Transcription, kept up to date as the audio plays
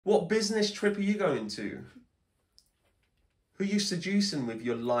What business trip are you going to? Who are you seducing with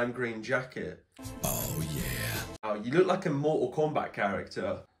your lime green jacket? Oh yeah. Oh, you look like a Mortal Kombat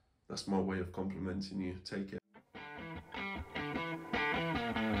character. That's my way of complimenting you. Take it.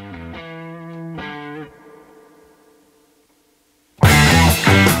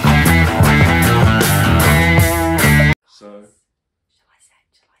 So, shall I say?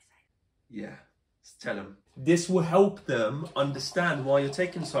 Yeah, tell them. This will help them understand why you're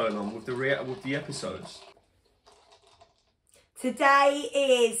taking so long with the episodes. Today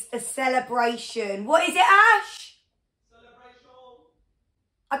is a celebration. What is it, Ash? Celebration.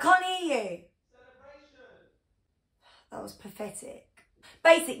 I can't hear you. Celebration. That was pathetic.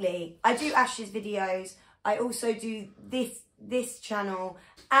 Basically, I do Ash's videos. I also do this channel,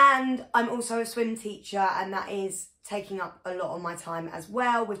 and I'm also a swim teacher, and that is taking up a lot of my time as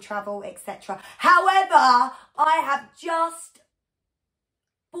well with travel, etc. However, I have just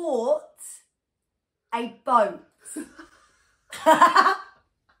bought a boat.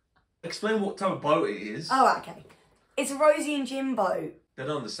 Explain what type of boat it is. Oh, okay. It's a Rosie and Jim boat. They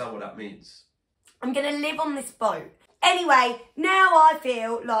don't understand what that means. I'm going to live on this boat. Anyway, now I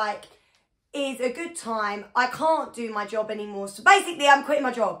feel like it's a good time. I can't do my job anymore. So basically, I'm quitting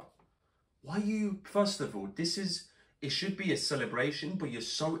my job. Why you, first of all, it should be a celebration, but you're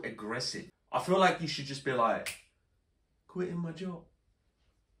so aggressive. I feel like you should just be like, quitting my job.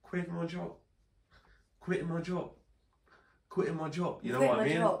 Quitting my job. Quitting my job. Quitting my job. You know what I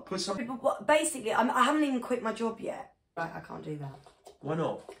mean? Put something. Basically, I haven't even quit my job yet. Right, I can't do that. Why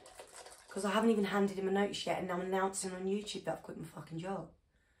not? Because I haven't even handed him a notice yet, and I'm announcing on YouTube that I've quit my fucking job.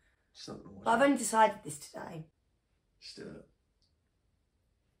 But I've only decided this today. Just do it.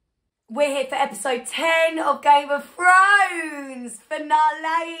 We're here for episode 10 of Game of Thrones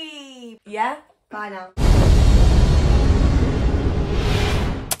finale. Yeah? Bye now.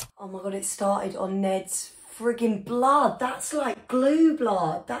 Oh my god, it started on Ned's friggin' blood. That's like glue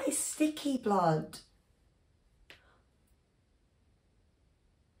blood. That is sticky blood.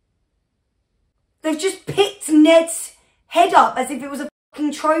 They've just picked Ned's head up as if it was a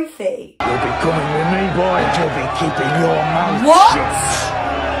fucking trophy. You'll be coming with me, boy, and you'll be keeping your mouth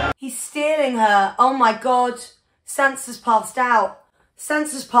shut. He's stealing her. Oh my god. Sansa's passed out.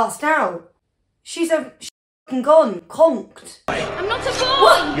 Sansa's passed out. She's fucking gone. Conked. I'm not a boy.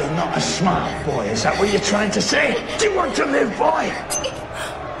 What? You're not a smart boy, is that what you're trying to say? Do you want to live, boy?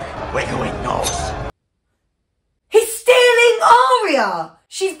 We're going north. He's stealing Arya.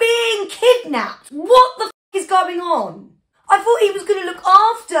 She's being kidnapped. What the f is going on? I thought he was going to look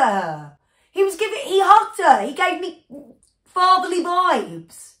after her. He hugged her. He gave me fatherly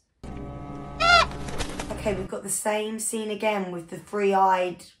vibes. Okay, we've got the same scene again with the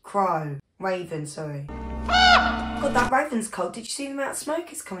three-eyed crow. Raven, sorry. God, that raven's cold. Did you see the amount of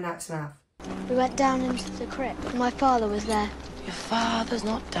smoke it's coming out its mouth? We went down into the crypt. My father was there. Your father's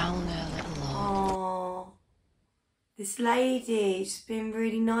not down there, little lord. Aww. This lady, she's been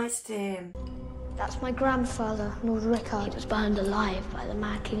really nice to him. That's my grandfather, Lord Rickard. He was burned alive by the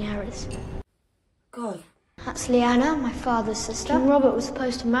Mad King Aerys. God. That's Lyanna, my father's sister. King Robert was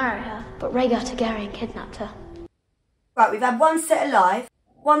supposed to marry her, but Rhaegar Targaryen kidnapped her. Right, we've had one set alive,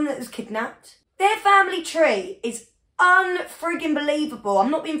 one that was kidnapped. Their family tree is unfriggin' believable. I'm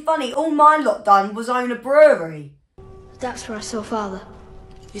not being funny. All my lot done was own a brewery. That's where I saw father.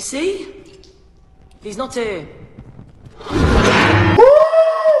 You see? He's not here.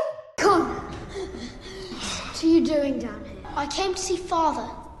 Come! What are you doing down here? I came to see father.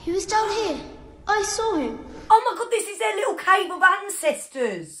 He was down here. I saw him. Oh my god, this is their little cave of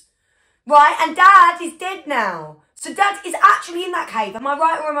ancestors. Right, and Dad is dead now. So Dad is actually in that cave. Am I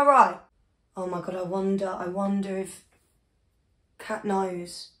right or am I right? Oh my god, I wonder if Kat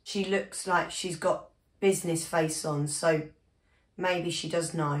knows. She looks like she's got business face on, so maybe she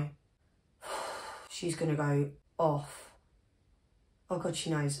does know. She's gonna go off. Oh god, she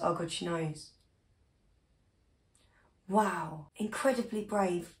knows. Oh god, she knows. Wow, incredibly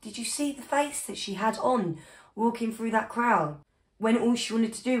brave. Did you see the face that she had on walking through that crowd when all she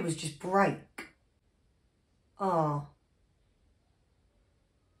wanted to do was just break? Oh.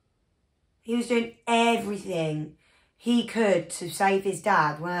 He was doing everything he could to save his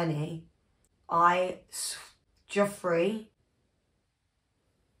dad, weren't he? Joffrey.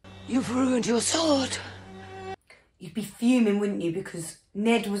 You've ruined your sword. You'd be fuming, wouldn't you? Because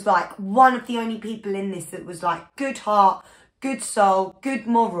Ned was like one of the only people in this that was like good heart, good soul, good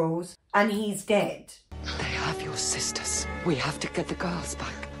morals, and he's dead. They have your sisters. We have to get the girls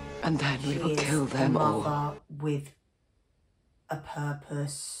back, and then we will kill them all. With a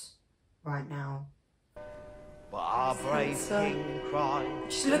purpose right now. But our brave king cried.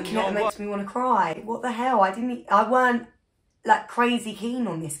 Just looking at it makes me want to cry. What the hell? I weren't like crazy keen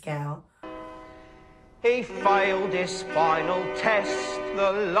on this girl. He failed his final test.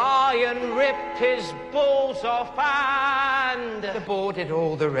 The lion ripped his balls off and aborted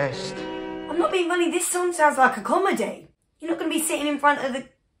all the rest. I'm not being funny. This song sounds like a comedy. You're not going to be sitting in front of the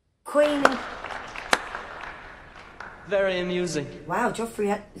Queen and... Very amusing. Wow,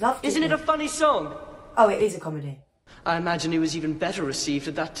 Joffrey loved it. Isn't it a funny song? Oh, it is a comedy. I imagine it was even better received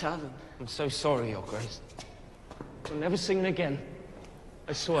at that tavern. I'm so sorry, Your Grace. I'll never sing it again.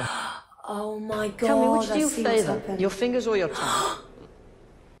 I swear. Oh my God. Tell me, which do you favour? Your fingers or your tongue?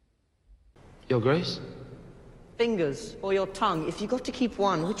 Your Grace? Fingers or your tongue? If you got to keep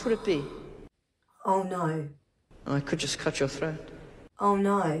one, which would it be? Oh no. I could just cut your throat. Oh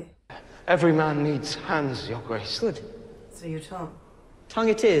no. Every man needs hands, Your Grace. Good. So your tongue. Tongue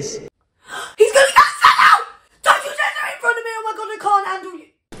it is. He's gonna get set out! Don't you dare do it in front of me! Oh my God, I can't handle you.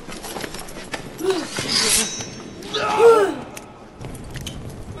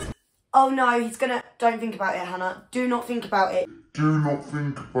 Oh no, he's gonna... Don't think about it, Hannah. Do not think about it. Do not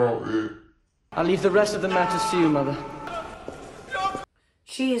think about it. I'll leave the rest of the matters to you, Mother.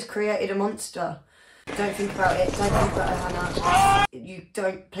 She has created a monster. Don't think about it. Don't think about it, Hannah. You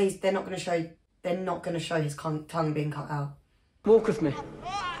don't... Please, they're not gonna show... They're not gonna show his tongue being cut out. Walk with me.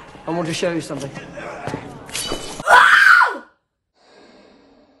 I want to show you something.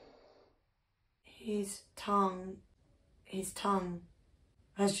 His tongue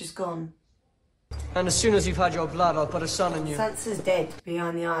has just gone. And as soon as you've had your blood, I'll put a son in you. Sansa's dead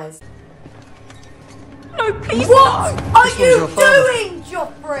behind the eyes. No, please. What are you your father. doing,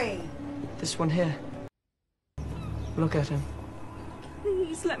 Joffrey? This one here. Look at him.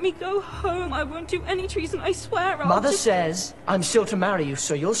 Please let me go home. I won't do any treason, I swear. Mother says I'm still to marry you,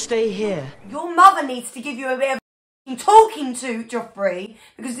 so you'll stay here. Your mother needs to give you a bit of talking to, Joffrey,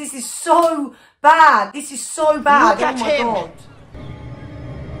 because this is so bad. This is so bad. Look at my him. God.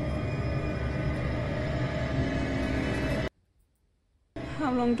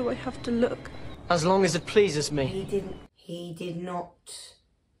 How long do I have to look? As long as it pleases me. He did not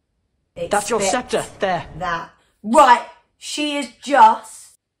That's your scepter, there. That. Right, she is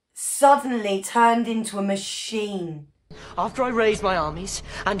just suddenly turned into a machine. After I raise my armies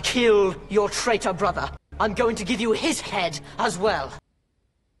and kill your traitor brother, I'm going to give you his head as well.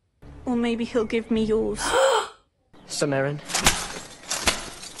 Or maybe he'll give me yours. Samarin.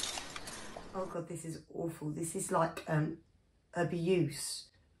 Oh God, this is awful. This is like abuse.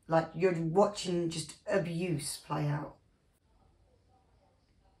 Like you're watching just abuse play out.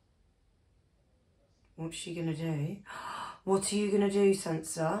 What's she gonna do? What are you gonna do,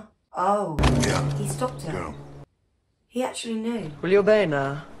 Sansa? Oh, yeah. He stopped her. Go. He actually knew. Will you obey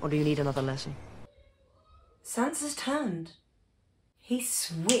now, or do you need another lesson? Sansa's turned. He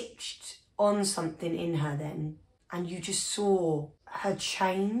switched on something in her then, and you just saw her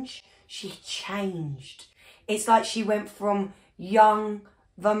change. She changed. It's like she went from young,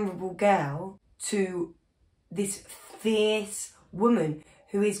 vulnerable girl to this fierce woman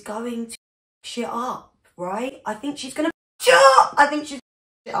who is going to shit up, right? I think she's gonna shit up. I think she's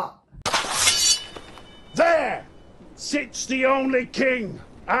gonna shit up. There sits the only king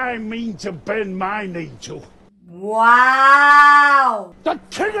I mean to bend my knee to. Wow! The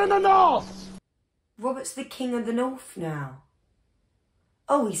King of the North! Robert's the King of the North now.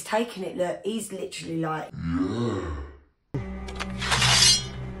 Oh, he's taking it, look. He's literally like... Yeah.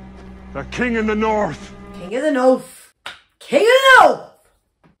 The King of the North. King of the North. King of the North!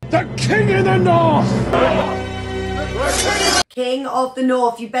 The King of the North! King of the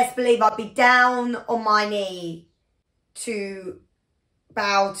North. You best believe I'd be down on my knee to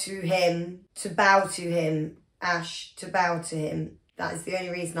bow to him. To bow to him. Ash, to bow to him. That is the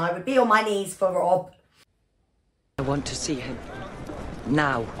only reason I would be on my knees for Rob. I want to see him.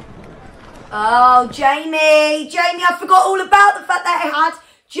 Now. Oh, Jamie! Jamie, I forgot all about the fact that I had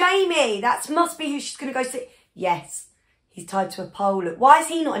Jamie. That must be who she's going to go see. Yes, he's tied to a pole. Why is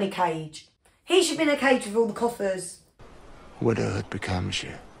he not in a cage? He should be in a cage with all the coffers. Widowhood becomes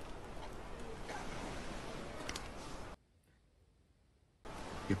you.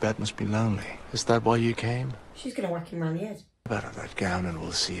 Your bed must be lonely. Is that why you came? She's going to whack him round the head. Better that gown and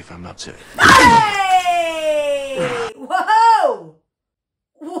we'll see if I'm up to it. Hey! Whoa!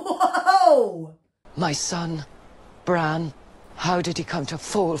 Whoa! My son, Bran, how did he come to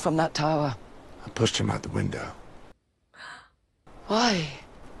fall from that tower? I pushed him out the window. Why?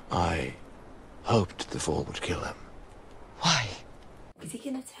 I hoped the fall would kill him. Why? Is he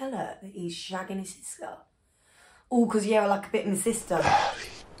going to tell her that he's shagging his sister? All because you're like a bit of my sister.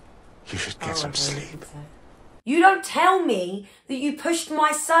 You should get some sleep. You don't tell me that you pushed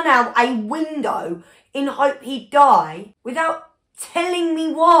my son out a window in hope he'd die without telling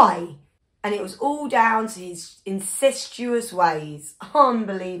me why. And it was all down to his incestuous ways.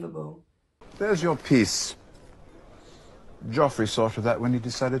 Unbelievable. There's your piece. Joffrey saw to that when he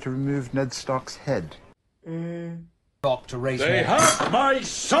decided to remove Ned Stark's head. They have my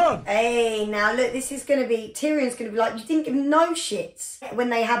son! Hey, now look, this is going to be... Tyrion's going to be like, you didn't give him no shits when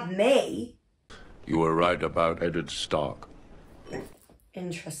they had me. You were right about Eddard Stark.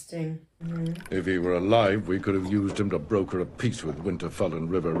 Interesting. If he were alive, we could have used him to broker a peace with Winterfell and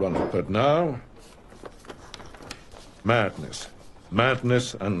River Run. But now... madness.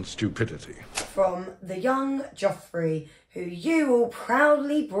 Madness and stupidity. From the young Joffrey, who you all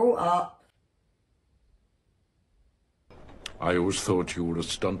proudly brought up. I always thought you were a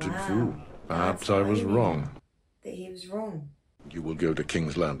stunted Wow. fool. Perhaps That's I was funny. wrong. That he was wrong. You will go to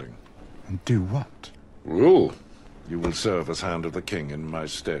King's Landing. And do what? Rule. You will serve as Hand of the King in my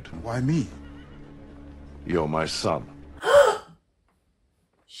stead. Why me? You're my son.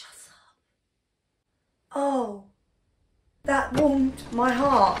 Shut up. Oh. That warmed my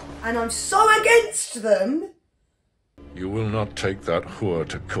heart. And I'm so against them. You will not take that whore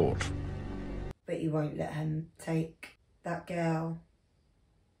to court. But he won't let him take that girl.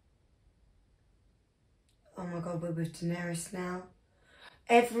 Oh my god, we're with Daenerys now.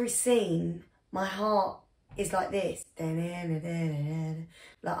 Every scene, my heart is like this.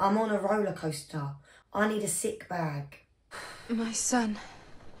 Like I'm on a roller coaster. I need a sick bag. My son.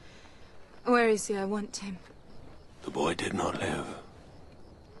 Where is he? I want him. The boy did not live.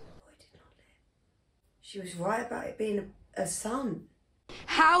 She was right about it being a son.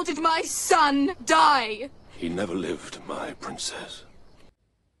 How did my son die? He never lived, my princess.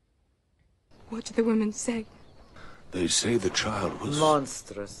 What do the women say? They say the child was...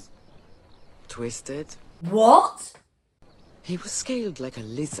 monstrous. Twisted. What? He was scaled like a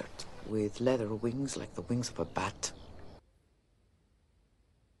lizard, with leather wings like the wings of a bat.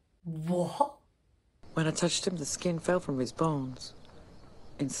 What? When I touched him, the skin fell from his bones.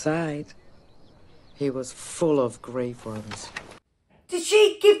 Inside, he was full of grave worms. Did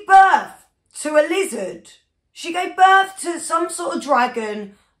she give birth to a lizard? She gave birth to some sort of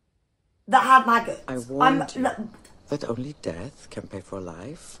dragon that had maggots. I warned you that only death can pay for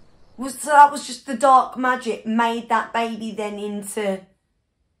life. So that was just the dark magic made that baby then into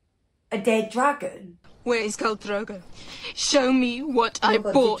a dead dragon? Where is Khal Drogo? Show me what Oh I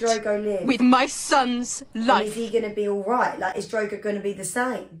God, bought did Drogo live? with my son's And life. is he going to be alright? Like, is Drogo going to be the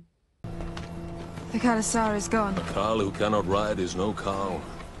same? The Khalasar is gone. Khal who cannot ride is no Khal.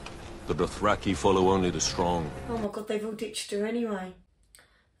 The Dothraki follow only the strong. Oh my god, they've all ditched her anyway.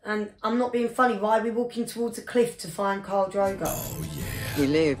 And I'm not being funny, why are we walking towards a cliff to find Khal Drogo? Oh, yeah. He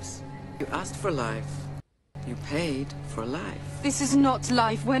lives. You asked for life. You paid for life. This is not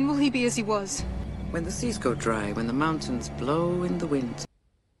life. When will he be as he was? When the seas go dry, when the mountains blow in the wind,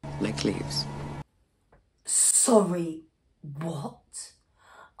 like leaves. Sorry, what?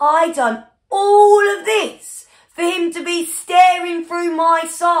 I done all of this for him to be staring through my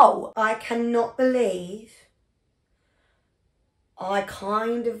soul. I cannot believe I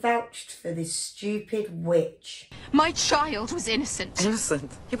kind of vouched for this stupid witch. My child was innocent.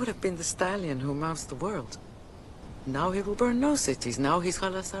 Innocent? He would have been the stallion who mounts the world. Now he will burn no cities. Now his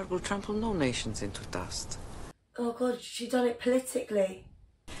Khalasar will trample no nations into dust. Oh god, she done it politically.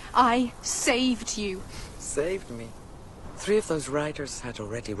 I saved you. Saved me? 3 of those riders had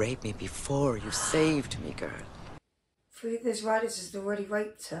already raped me before you saved me, girl. 3 of those riders had already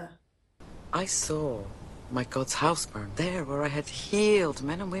raped her. I saw my god's house burn there where I had healed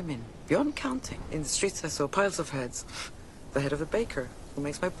men and women, beyond counting. In the streets I saw piles of heads. The head of the baker who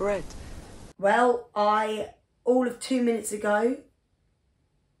makes my bread. Well, all of 2 minutes ago,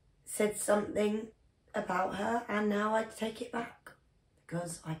 said something about her, and now I take it back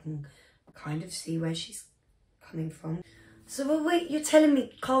because I can kind of see where she's coming from. So wait, you're telling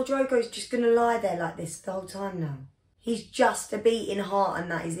me Khal Drogo's just going to lie there like this the whole time now? He's just a beating heart and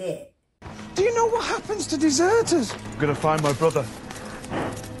that is it? Do you know what happens to deserters? I'm gonna find my brother.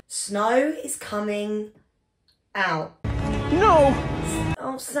 Snow is coming out. No!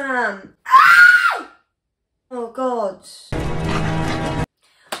 Oh, Sam. Ah! Oh, God.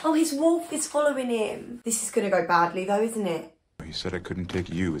 Oh, his wolf is following him. This is going to go badly, though, isn't it? He said I couldn't take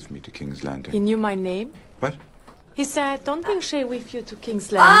you with me to King's Landing. He knew my name? What? He said, don't bring Shay with you to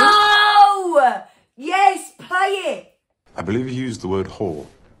King's Landing. Oh! Yes, play it. I believe he used the word whore.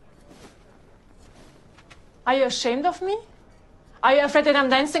 Are you ashamed of me? Are you afraid that I'm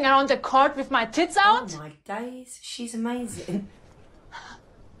dancing around the court with my tits out? Oh, my days. She's amazing.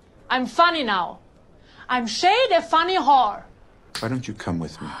 I'm funny now. I'm Shay the funny whore. Why don't you come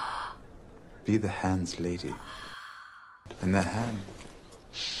with me? Be the hand's lady. And the hand.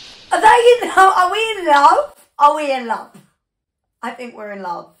 Are they in love? Are we in love? Are we in love? I think we're in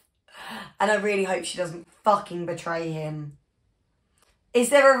love. And I really hope she doesn't fucking betray him. Is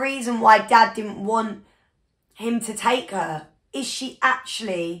there a reason why Dad didn't want him to take her? Is she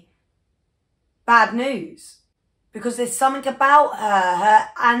actually bad news? Because there's something about her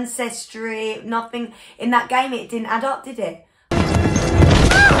ancestry, nothing in that game, it didn't add up, did it?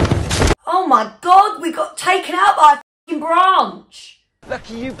 Oh my God, we got taken out by a fucking branch.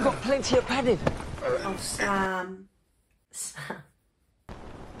 Lucky you've got plenty of padding. Oh, Sam. Sam.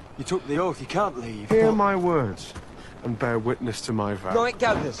 You took the oath, you can't leave. Hear my words and bear witness to my vow. Night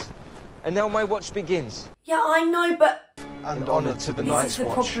gathers, and now my watch begins. Yeah, I know, but... And honour to the night's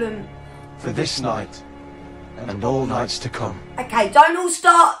watch. This is the problem. For this night, and all nights to come. Okay, don't all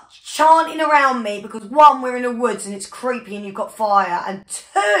start chanting around me because one, we're in the woods and it's creepy and you've got fire. And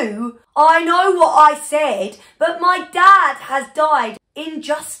two, I know what I said, but my dad has died.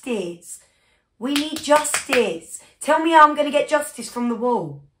 Injustice. We need justice. Tell me how I'm going to get justice from the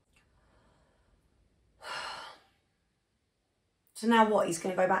wall. So now what? He's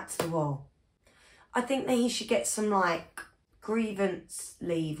going to go back to the wall. I think that he should get some, like, grievance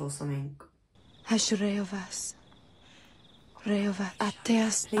leave or something. Please show that you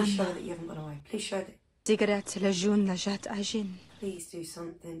haven't gone away. Please show that. Please do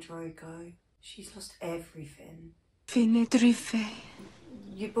something, Drogo. She's lost everything.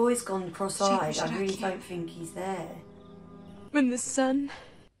 Your boy's gone cross-eyed. I really don't think he's there. When the sun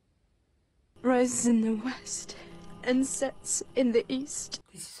rises in the west and sets in the east.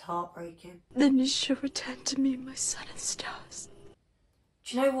 This is heartbreaking. Then you shall return to me, my sun and stars.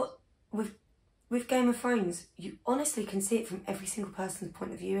 Do you know what? With Game of Thrones, you honestly can see it from every single person's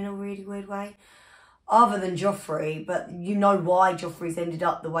point of view in a really weird way. Other than Joffrey, but you know why Joffrey's ended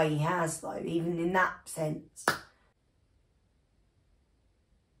up the way he has, though, even in that sense.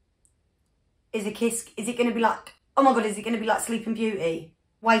 Is it going to be like, oh my God, is it going to be like Sleeping Beauty?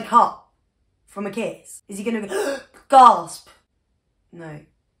 Wake up from a kiss? Is he going to go, gasp? No.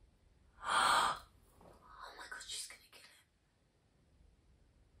 Oh my God, she's going to kill him.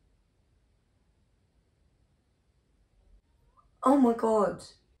 Oh my God.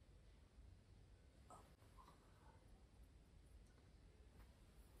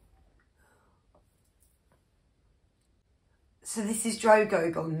 So this is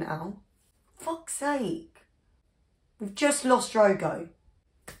Drogo gone now. Fuck's sake. We've just lost Drogo.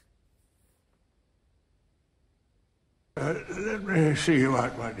 Let me see you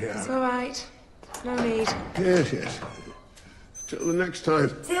out, my dear. It's all right. No need. Yes, yes. Till the next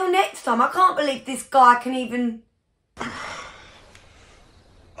time. Till next time. I can't believe this guy can even...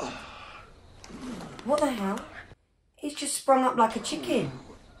 What the hell? He's just sprung up like a chicken.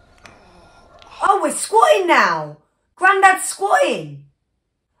 Oh, we're squatting now. Grandad's squatting.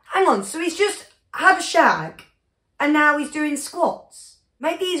 Hang on, so he's just had a shag and now he's doing squats.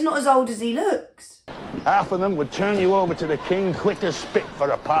 Maybe he's not as old as he looks. Half of them would turn you over to the king quick as spit for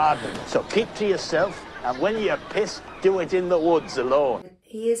a pardon. So keep to yourself, and when you're pissed, do it in the woods alone.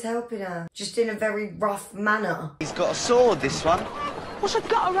 He is helping her, just in a very rough manner. He's got a sword, this one. What's a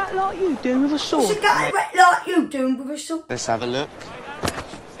gutter rat like you doing with a sword? What's a gutter rat like you doing with a sword? Let's have a look.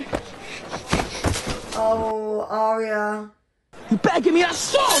 Oh, Arya. You better give me that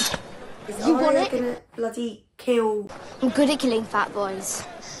sword! Is You want Arya it? gonna bloody kill? I'm good at killing fat boys.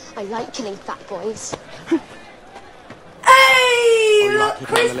 I like killing fat boys. Hey! you Look, like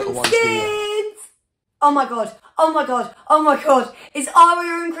picking the little Christmas ones, do you? skins! Oh my God, oh my God, oh my God. Is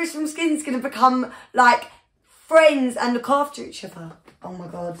Arya and Christmas skins gonna become like friends and look after each other? Oh my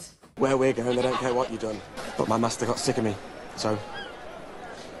God. Where we're going, they don't care what you've done. But my master got sick of me, so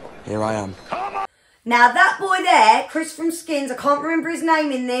here I am. Now that boy there, Chris from Skins, I can't remember his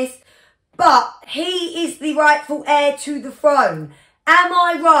name in this, but he is the rightful heir to the throne. Am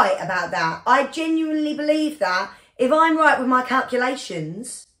I right about that? I genuinely believe that. If I'm right with my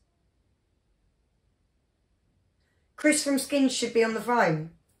calculations, Chris from Skins should be on the throne.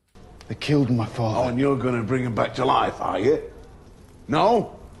 They killed my father. Oh, and you're going to bring him back to life, are you?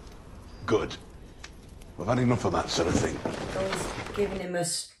 No? Good. We've had enough of that sort of thing. I was giving him a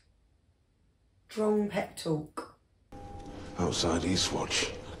strong pep talk. Outside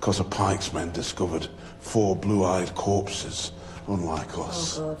Eastwatch, because of Pike's men discovered 4 blue-eyed corpses, unlike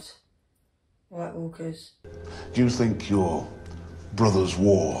us. Oh God. White Walkers. Do you think your brother's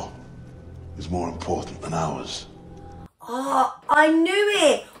war is more important than ours? Ah, I knew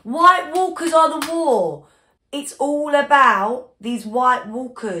it! White Walkers are the war. It's all about these White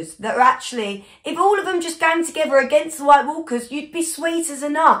Walkers that are actually, if all of them just gang together against the White Walkers, you'd be sweet as a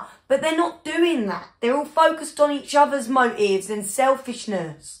nut. But they're not doing that. They're all focused on each other's motives and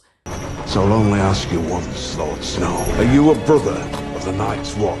selfishness. So I'll only ask you once, Lord Snow. Are you a brother of the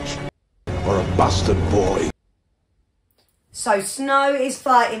Night's Watch? Or a bastard boy? So Snow is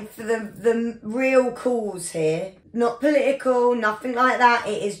fighting for the real cause here. Not political, nothing like that.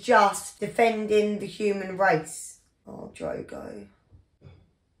 It is just defending the human race. Oh, Drogo.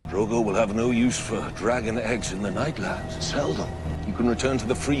 Drogo will have no use for dragon eggs in the Nightlands. Sell them. You can return to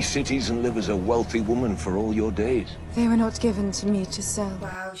the free cities and live as a wealthy woman for all your days. They were not given to me to sell.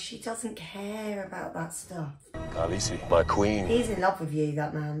 Wow, she doesn't care about that stuff. Khaleesi, my queen. He's in love with you,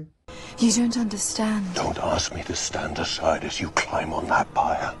 that man. You don't understand. Don't ask me to stand aside as you climb on that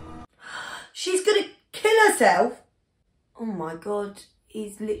pyre. She's gonna kill herself. Oh my God,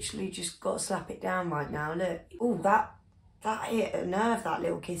 he's literally just got to slap it down right now. Look, oh, that hit a nerve, that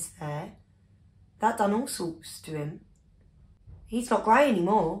little kiss there. That done all sorts to him. He's not grey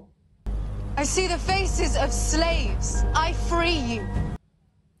anymore. I see the faces of slaves. I free you.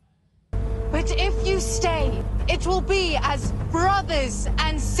 But if you stay, it will be as brothers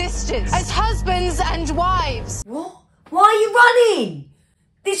and sisters, as husbands and wives. What? Why are you running?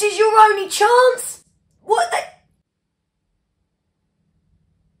 This is your only chance? What the...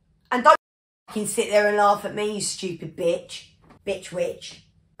 And don't fucking sit there and laugh at me, you stupid bitch. Bitch witch.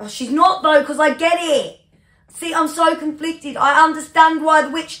 Oh, she's not though, because I get it. See, I'm so conflicted. I understand why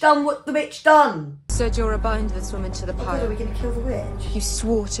the witch done what the witch done. Said you'll bind this woman to the Oh, pyre. God, are we going to kill the witch? You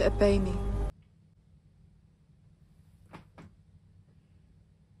swore to obey me.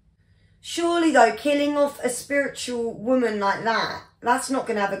 Surely though, killing off a spiritual woman like that, that's not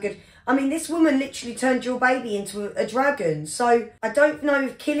going to have a good... I mean, this woman literally turned your baby into a dragon. So I don't know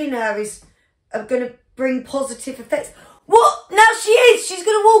if killing her is going to bring positive effects. What? Now she is. She's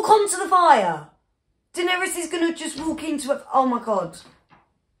going to walk onto the fire. Daenerys is going to just walk into it. Oh my God. I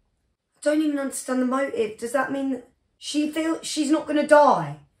don't even understand the motive. Does that mean that she feels she's not going to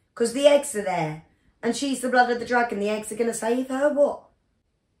die? Because the eggs are there. And she's the blood of the dragon. The eggs are going to save her? What?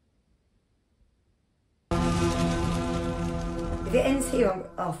 If it ends here,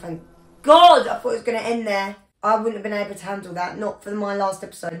 oh, thank God. I thought it was going to end there. I wouldn't have been able to handle that. Not for my last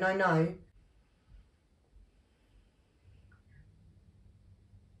episode. No, no.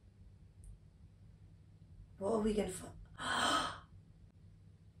 What are we going to find?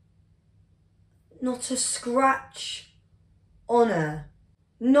 Not a scratch on her.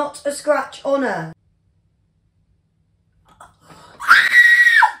 Not a scratch on her.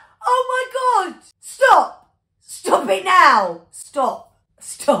 Oh my God! Stop! Stop it now! Stop.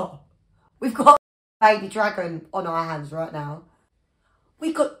 Stop. We've got a baby dragon on our hands right now.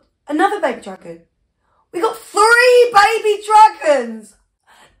 We've got another baby dragon. We've got 3 baby dragons!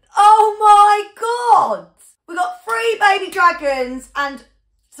 Oh my God! We got 3 baby dragons and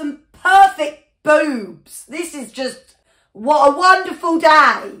some perfect boobs. This is just, what a wonderful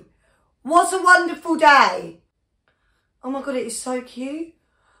day. What a wonderful day. Oh my God, it is so cute.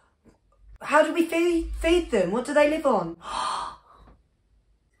 How do we feed them? What do they live on?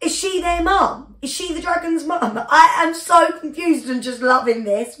 Is she their mum? Is she the dragon's mum? I am so confused and just loving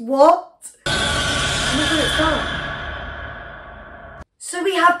this. What? Oh my God, it's done. So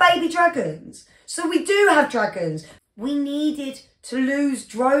we have baby dragons. So we do have dragons. We needed to lose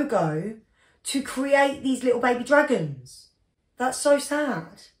Drogo to create these little baby dragons. That's so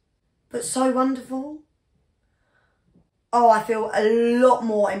sad, but so wonderful. Oh, I feel a lot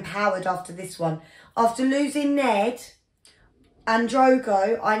more empowered after this one. After losing Ned and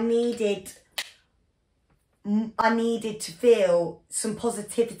Drogo, I needed to feel some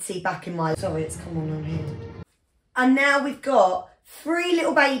positivity back in my... Sorry, it's come on here. And now we've got 3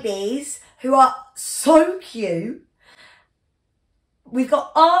 little babies who are so cute. We've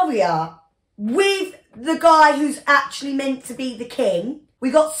got Arya with the guy who's actually meant to be the king.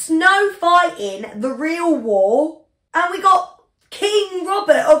 We got Snow fighting the real war. And we got King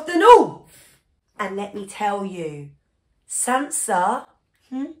Robert of the North. And let me tell you, Sansa,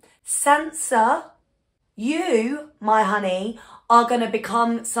 Sansa, you, my honey, are going to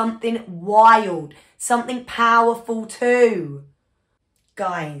become something wild, something powerful too.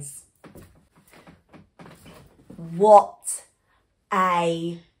 Guys, what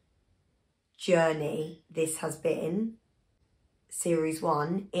a journey this has been. Series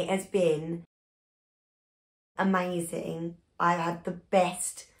 1, it has been amazing. I had the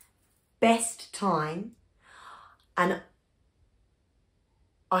best time, and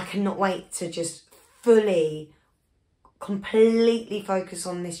I cannot wait to just fully, completely focus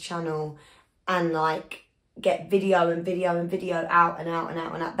on this channel and like get video and video and video out and out and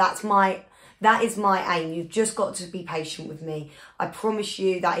out and out. That is my aim. You've just got to be patient with me. I promise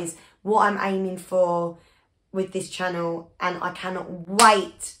you that is what I'm aiming for with this channel, and I cannot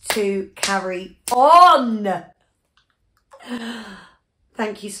wait to carry on.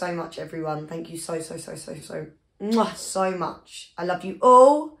 Thank you so much, everyone. Thank you so much. I love you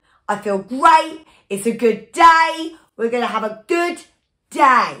all. I feel great. It's a good day. We're going to have a good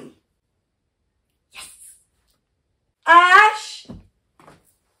day.